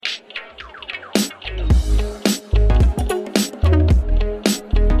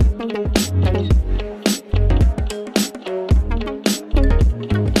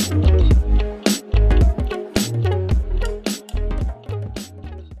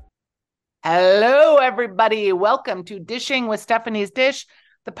Hello, everybody. Welcome to Dishing with Stephanie's Dish,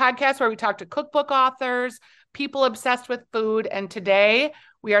 the podcast where we talk to cookbook authors, people obsessed with food. And today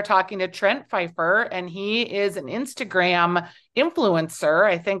we are talking to Trent Pheifer, and he is an Instagram influencer,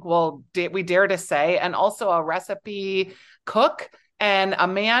 I think we dare to say, and also a recipe cook and a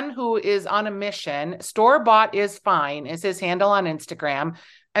man who is on a mission. Store bought is fine is his handle on Instagram.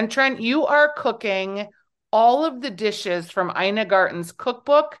 And Trent, you are cooking all of the dishes from Ina Garten's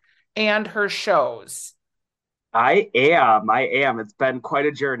cookbook and her shows. I am. It's been quite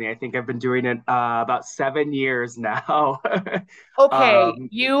a journey. I think I've been doing it about 7 years now. Okay, Um,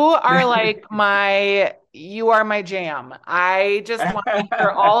 you are my jam. I just want to hear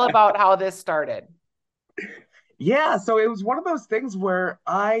all about how this started. yeah, so it was one of those things where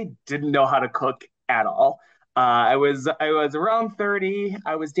I didn't know how to cook at all. I was around 30.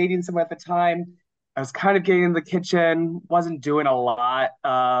 I was dating someone at the time. I was kind of getting in the kitchen, wasn't doing a lot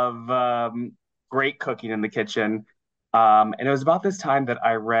of great cooking in the kitchen. And it was about this time that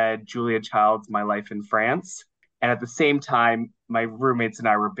I read Julia Child's My Life in France. And at the same time, my roommates and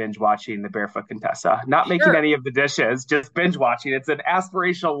I were binge watching The Barefoot Contessa, not making Sure. any of the dishes, just binge watching. It's an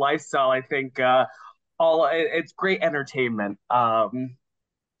aspirational lifestyle, I think. It's great entertainment. So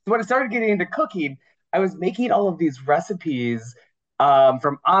when I started getting into cooking, I was making all of these recipes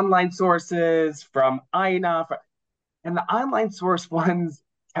from online sources, from Ina, and the online source ones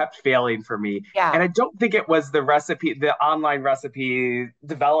kept failing for me. Yeah. And I don't think it was the online recipe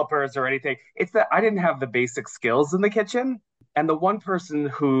developers or anything. It's that I didn't have the basic skills in the kitchen. And the one person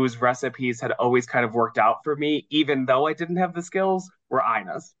whose recipes had always kind of worked out for me, even though I didn't have the skills, were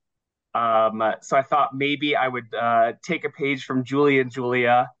Ina's. So I thought maybe I would take a page from Julie and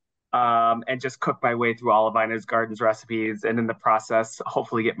Julia and just cook my way through all of Ina's Garden's recipes, and in the process,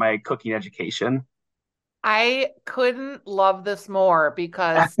 hopefully get my cooking education. I couldn't love this more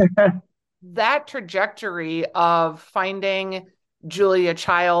because that trajectory of finding Julia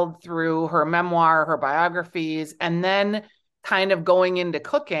Child through her memoir, her biographies, and then kind of going into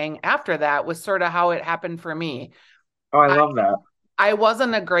cooking after that was sort of how it happened for me. Oh, I love that. I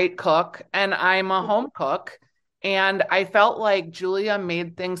wasn't a great cook and I'm a home cook. And I felt like Julia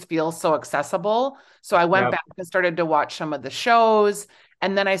made things feel so accessible. So I went Yep. back and started to watch some of the shows.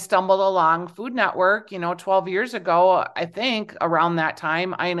 And then I stumbled along Food Network, 12 years ago, I think around that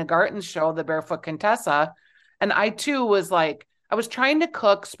time, Ina Garten's show, The Barefoot Contessa. And I too was like, I was trying to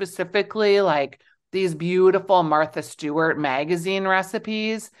cook specifically like these beautiful Martha Stewart magazine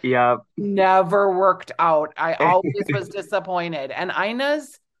recipes Yep. never worked out. I always was disappointed. And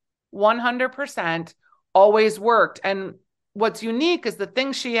Ina's 100% always worked. And what's unique is the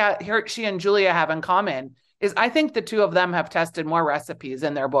thing she and Julia have in common is I think the two of them have tested more recipes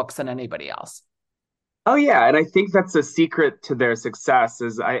in their books than anybody else. Oh yeah, and I think that's a secret to their success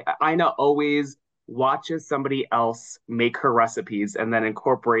is Ina always watches somebody else make her recipes and then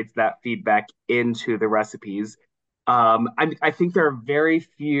incorporates that feedback into the recipes. I think there are very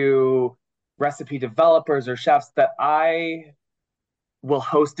few recipe developers or chefs that I will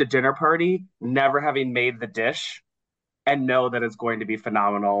host a dinner party, never having made the dish, and know that it's going to be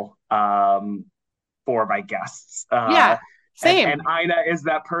phenomenal for my guests. Yeah, And same. Ina is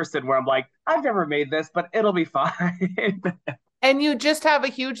that person where I'm like, I've never made this, but it'll be fine. And you just have a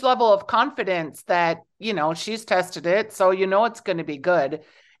huge level of confidence that, she's tested it. So it's going to be good.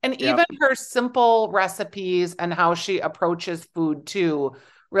 And even Yep. her simple recipes and how she approaches food too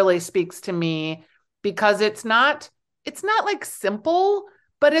really speaks to me because it's not like simple,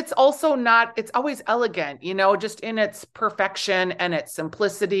 but it's also not, it's always elegant, just in its perfection and its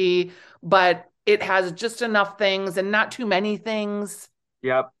simplicity, but it has just enough things and not too many things.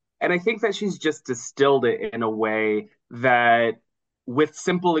 Yep. And I think that she's just distilled it in a way that with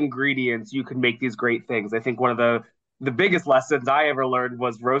simple ingredients, you can make these great things. I think one of the biggest lessons I ever learned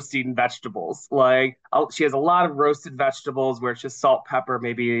was roasting vegetables. She has a lot of roasted vegetables where it's just salt, pepper,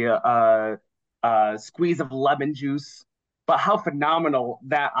 maybe a squeeze of lemon juice. But how phenomenal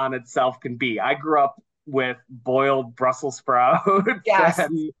that on itself can be. I grew up with boiled Brussels sprouts Yes.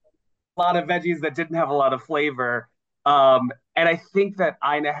 and a lot of veggies that didn't have a lot of flavor. And I think that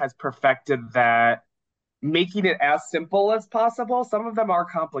Ina has perfected that, making it as simple as possible. Some of them are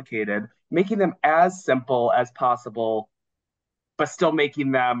complicated, making them as simple as possible, but still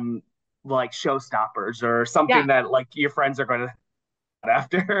making them like showstoppers or Yeah. something that like your friends are going to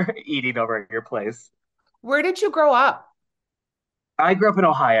after eating over at your place. Where did you grow up? I grew up in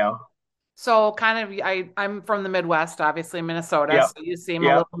Ohio. So kind of I'm from the Midwest, obviously Minnesota. Yep. So you seem a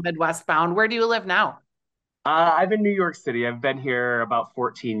Yep. little Midwest bound. Where do you live now? I'm in New York City. I've been here about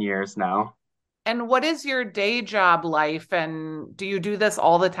 14 years now. And what is your day job life? And do you do this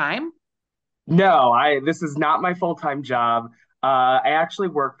all the time? No, I this is not my full-time job. I actually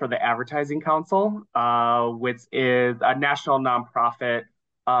work for the Advertising Council, which is a national nonprofit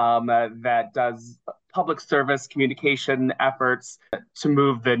that does public service communication efforts to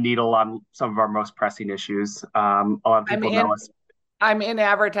move the needle on some of our most pressing issues. A lot of I'm people know in us. I'm in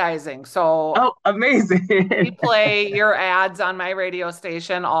advertising, so Oh, we amazing. play your ads on my radio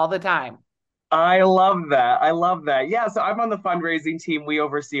station all the time. I love that. I love that. Yeah, so I'm on the fundraising team. We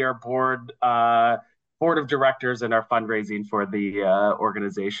oversee our board of directors and our fundraising for the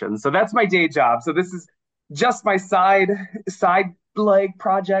organization. So that's my day job. So this is just my side like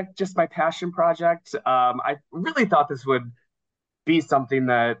project, just my passion project. I really thought this would be something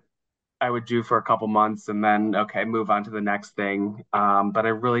that I would do for a couple months and then okay, move on to the next thing. But I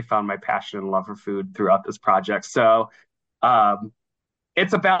really found my passion and love for food throughout this project. So um,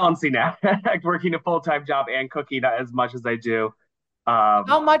 it's a balancing act, working a full-time job and cooking as much as I do.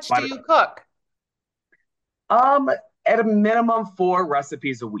 How much do But you cook? um, at a minimum 4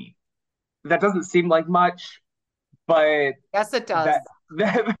 recipes a week. That doesn't seem like much, but Yes, it does.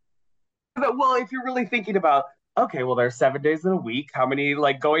 that well, if you're really thinking about okay, well, there's 7 days in a week. How many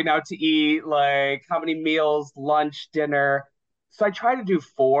like going out to eat? Like how many meals, lunch, dinner? So I try to do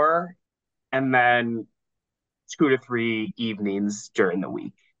four, and then 2 to 3 evenings during the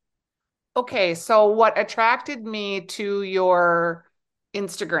week. Okay, so what attracted me to your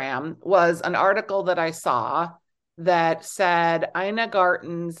Instagram was an article that I saw that said Ina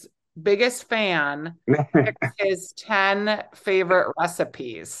Garten's biggest fan picks his 10 favorite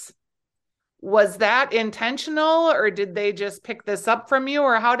recipes. Was that intentional or did they just pick this up from you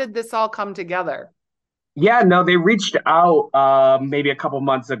or how did this all come together? Yeah, no, they reached out maybe a couple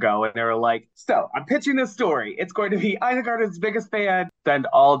months ago and they were like, so I'm pitching this story. It's going to be Ina Garten's biggest fan. Spend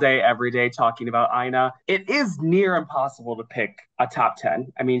all day, every day talking about Ina. It is near impossible to pick a top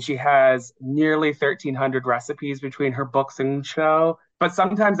 10. I mean, she has nearly 1,300 recipes between her books and show. But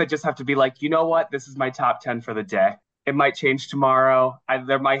sometimes I just have to be like, you know what? This is my top 10 for the day. It might change tomorrow.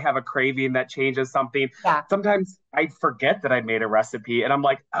 There might have a craving that changes something. Yeah, Sometimes I forget that I made a recipe and I'm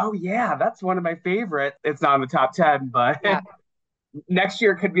like, oh yeah, that's one of my favorite. It's not in the top 10, but yeah. next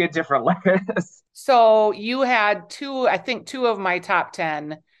year could be a different list. So you had two, I think two of my top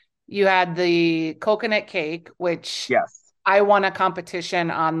 10. You had the coconut cake, which Yes. I won a competition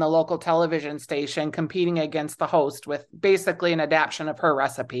on the local television station competing against the host with basically an adaptation of her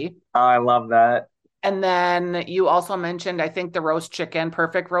recipe. I love that. And then you also mentioned, I think, the roast chicken,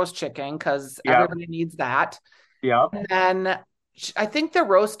 perfect roast chicken, because Yep. everybody needs that. Yep. And then I think the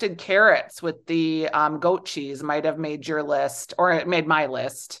roasted carrots with the goat cheese might have made your list, or it made my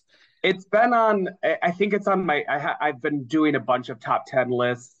list. It's been on, I think it's on I've been doing a bunch of top 10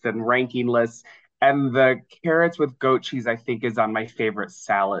 lists and ranking lists. And the carrots with goat cheese, I think, is on my favorite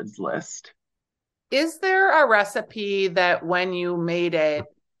salads list. Is there a recipe that when you made it,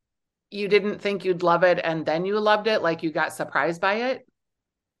 you didn't think you'd love it and then you loved it, like you got surprised by it?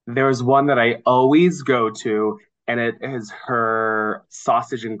 There's one that I always go to, and it is her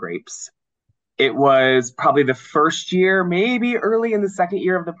sausage and grapes. It was probably the first year, maybe early in the second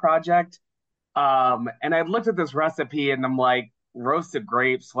year of the project. And I looked at this recipe and I'm like, roasted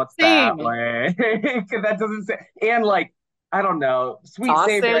grapes, what's that? Same. Like, that doesn't say, and like, I don't know, sweet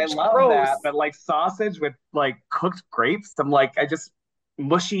savory, I Sausage, love that, gross. but like sausage with like cooked grapes, I'm like, I just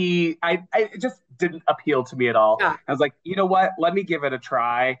mushy, it just didn't appeal to me at all. Yeah, I was like, you know what? Let me give it a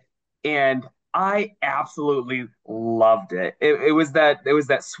try. And I absolutely loved it. It was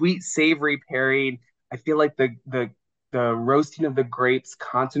that sweet savory pairing. I feel like the roasting of the grapes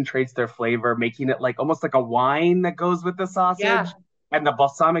concentrates their flavor, making it like almost like a wine that goes with the yeah. sausage and the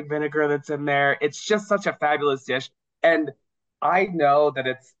balsamic vinegar that's in there. It's just such a fabulous dish. And I know that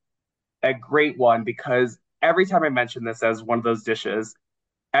it's a great one because every time I mention this as one of those dishes,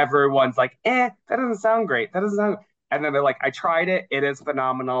 everyone's like, that doesn't sound great. That doesn't sound. And then they're like, I tried it. It is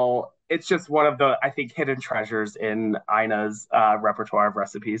phenomenal. It's just one of the, I think, hidden treasures in Ina's repertoire of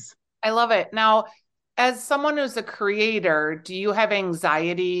recipes. I love it. Now, as someone who's a creator, do you have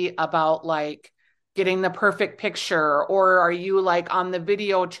anxiety about like getting the perfect picture, or are you like on the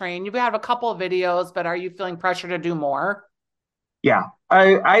video train? You have a couple of videos, but are you feeling pressure to do more? Yeah,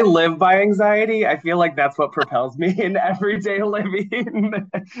 I live by anxiety. I feel like that's what propels me in everyday living.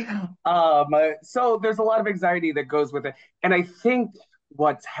 So there's a lot of anxiety that goes with it. And I think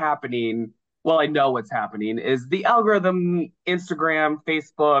what's happening, well, I know what's happening, is the algorithm, Instagram,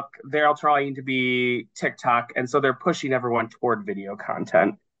 Facebook, they're all trying to be TikTok. And so they're pushing everyone toward video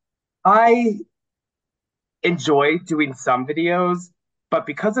content. I enjoy doing some videos, but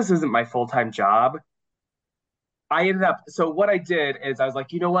because this isn't my full-time job, I ended up, so what I did is I was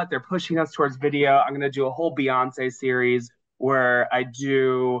like, you know what? They're pushing us towards video. I'm going to do a whole Beyonce series where I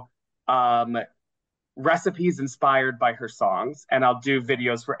do um, recipes inspired by her songs, and I'll do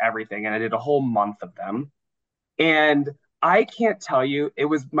videos for everything. And I did a whole month of them. And I can't tell you, it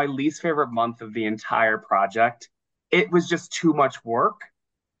was my least favorite month of the entire project. It was just too much work.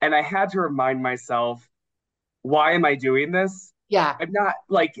 And I had to remind myself, why am I doing this? Yeah. I'm not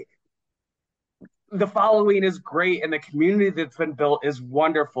like the following is great and the community that's been built is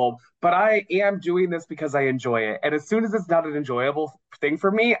wonderful, but I am doing this because I enjoy it. And as soon as it's not an enjoyable thing for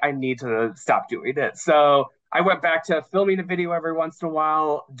me, I need to stop doing it. So I went back to filming a video every once in a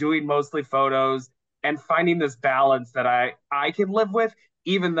while, doing mostly photos, and finding this balance that I can live with,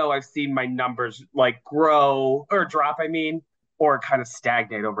 even though I've seen my numbers like grow or drop, I mean, or kind of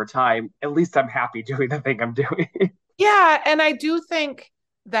stagnate over time. At least I'm happy doing the thing I'm doing. Yeah. And I do think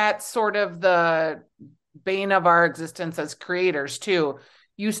that's sort of the bane of our existence as creators, too.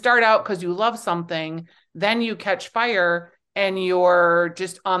 You start out because you love something, then you catch fire and you're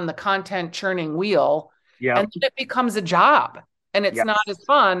just on the content churning wheel. And Yep. then it becomes a job and it's not as Yes.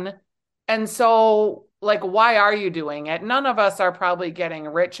 fun. And so, like, why are you doing it? None of us are probably getting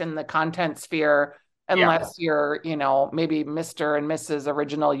rich in the content sphere Yeah. unless you're, maybe Mr. and Mrs.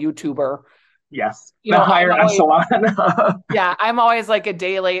 Original YouTuber. Yes. You The know, I'm higher always, echelon. yeah, I'm always like a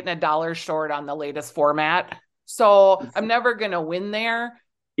day late and a dollar short on the latest format. So I'm never going to win there.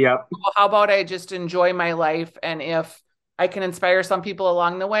 Yep. How about I just enjoy my life? And if I can inspire some people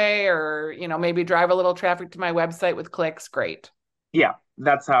along the way or, maybe drive a little traffic to my website with clicks, great. Yeah.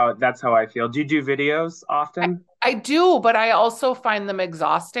 That's how I feel. Do you do videos I, often? I do, but I also find them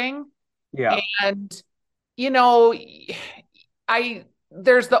exhausting. Yeah. And, you know,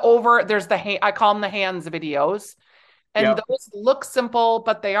 there's I call them the hands videos. And Yep. those look simple,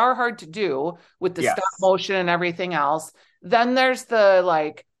 but they are hard to do with the stop Yes. motion and everything else. Then there's the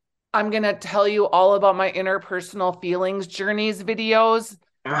like, I'm going to tell you all about my interpersonal feelings journeys videos.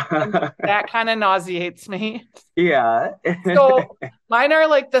 And that kind of nauseates me. Yeah. So mine are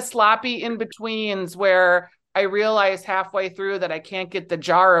like the sloppy in betweens where I realize halfway through that I can't get the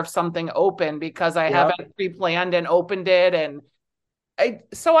jar of something open because I Yep. haven't pre-planned and opened it. And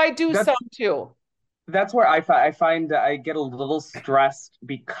I do some That's too. that's where I find that I get a little stressed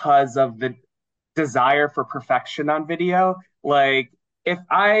because of the desire for perfection on video. Like if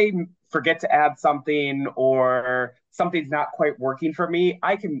I forget to add something or something's not quite working for me,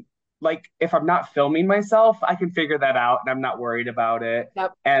 I can like if I'm not filming myself, I can figure that out and I'm not worried about it.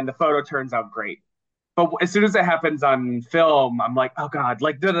 Yep. And the photo turns out great. But as soon as it happens on film, I'm like, oh God,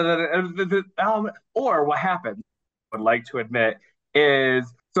 like, or what happens, I would like to admit,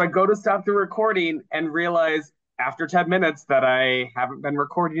 is so I go to stop the recording and realize after 10 minutes that I haven't been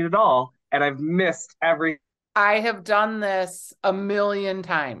recording at all and I've missed everything I have done this a million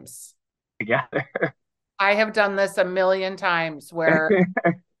times. together. I have done this a million times where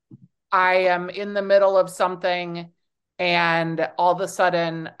I am in the middle of something and all of a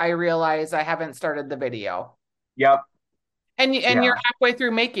sudden I realize I haven't started the video. Yep. And you're Yeah. halfway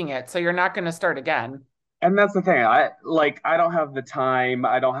through making it, so you're not going to start again. And that's the thing. I don't have the time.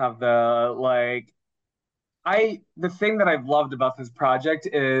 I don't have the like the thing that I've loved about this project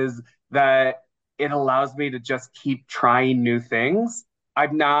is that it allows me to just keep trying new things.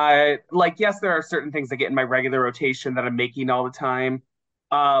 I'm not like, yes, there are certain things that get in my regular rotation that I'm making all the time.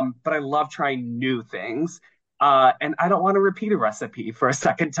 But I love trying new things. And I don't want to repeat a recipe for a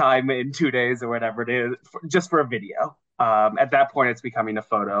second time in 2 days or whatever it is, just for a video. At that point, it's becoming a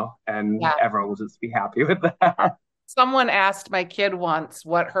photo, and Yeah. everyone will just be happy with that. Someone asked my kid once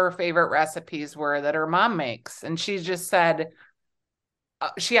what her favorite recipes were that her mom makes, and she just said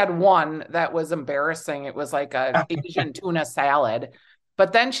she had one that was embarrassing. It was like a Asian tuna salad.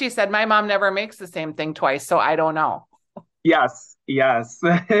 But then she said, my mom never makes the same thing twice, so I don't know. Yes, yes.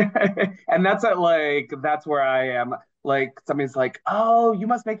 And that's where I am. Like somebody's like, "Oh, you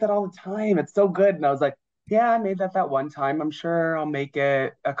must make that all the time. It's so good." And I was like, "Yeah, I made that one time. I'm sure I'll make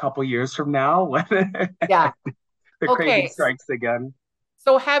it a couple years from now when Yeah. the craving Okay. strikes again."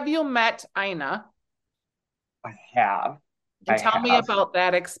 So have you met Ina? I have. And I tell me have. about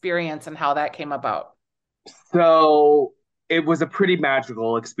that experience and how that came about. So it was a pretty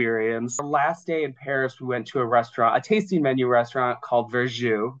magical experience. Our last day in Paris, we went to a restaurant, a tasting menu restaurant called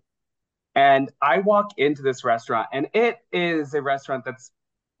Verjus. And I walk into this restaurant, and it is a restaurant that's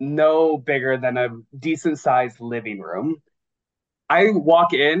no bigger than a decent sized living room. I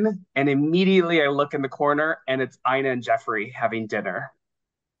walk in, and immediately I look in the corner, and it's Ina and Jeffrey having dinner.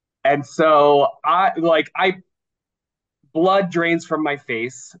 And so blood drains from my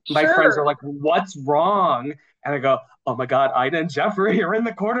face. My friends are Sure. like, "What's wrong?" And I go, oh my God, Ina and Jeffrey are in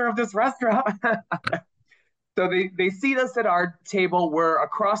the corner of this restaurant. So they seat us at our table. We're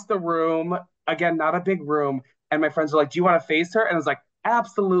across the room. Again, not a big room. And my friends are like, do you want to face her? And I was like,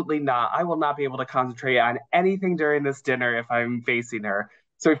 absolutely not. I will not be able to concentrate on anything during this dinner if I'm facing her.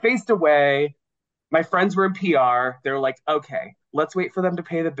 So we faced away. My friends were in PR. They're like, okay, let's wait for them to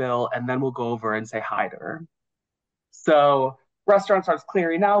pay the bill and then we'll go over and say hi to her. So restaurant starts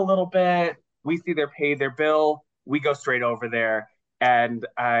clearing out a little bit. We see they're paid their bill. We go straight over there and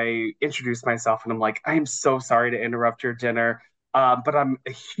I introduce myself and I'm like, I am so sorry to interrupt your dinner, but I'm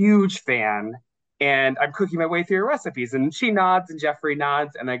a huge fan and I'm cooking my way through your recipes. And she nods and Jeffrey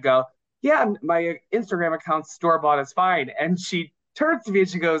nods and I go, yeah, my Instagram account store bought is fine. And she turns to me and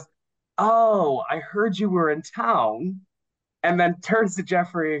she goes, oh, I heard you were in town. And then turns to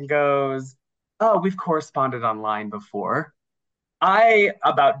Jeffrey and goes, oh, we've corresponded online before. I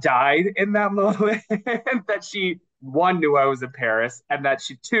about died in that moment that she one knew I was in Paris and that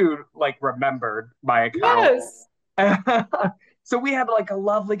she two like remembered my account. Yes. So we had like a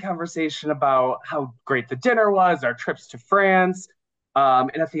lovely conversation about how great the dinner was, our trips to France.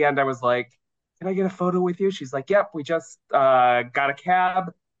 And at the end, I was like, "Can I get a photo with you?" She's like, "Yep, we just got a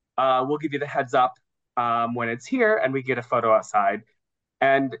cab. We'll give you the heads up when it's here, and we get a photo outside."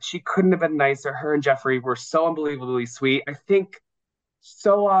 And she couldn't have been nicer. Her and Jeffrey were so unbelievably sweet. I think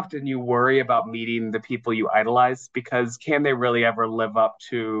so often you worry about meeting the people you idolize because can they really ever live up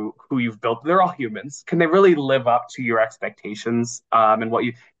to who you've built? They're all humans. Can they really live up to your expectations and what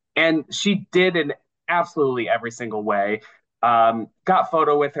you? And she did in absolutely every single way. Got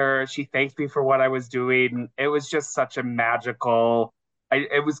photo with her. She thanked me for what I was doing. It was just such a magical.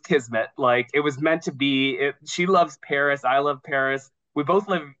 It was kismet. Like it was meant to be. She loves Paris. I love Paris. We both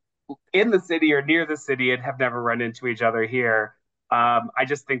live in the city or near the city and have never run into each other here. I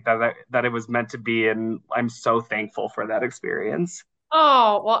just think that it was meant to be, and I'm so thankful for that experience.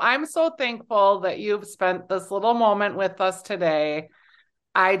 Oh, well, I'm so thankful that you've spent this little moment with us today.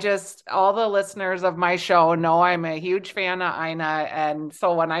 All the listeners of my show know I'm a huge fan of Ina. And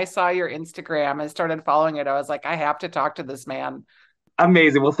so when I saw your Instagram and started following it, I was like, I have to talk to this man.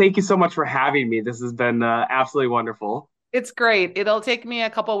 Amazing. Well, thank you so much for having me. This has been absolutely wonderful. It's great. It'll take me a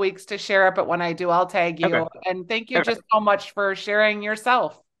couple weeks to share it, but when I do, I'll tag Okay. you. And thank you Okay. just so much for sharing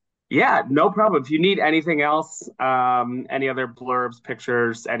yourself. Yeah, no problem. If you need anything else, any other blurbs,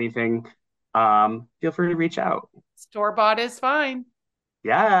 pictures, anything, feel free to reach out. Store bought is fine.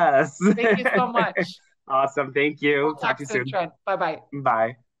 Yes. Thank you so much. Awesome. Thank We'll you. Talk talk to you soon, soon. Trent. Bye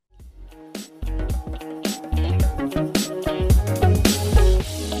bye.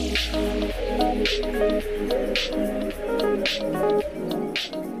 Bye.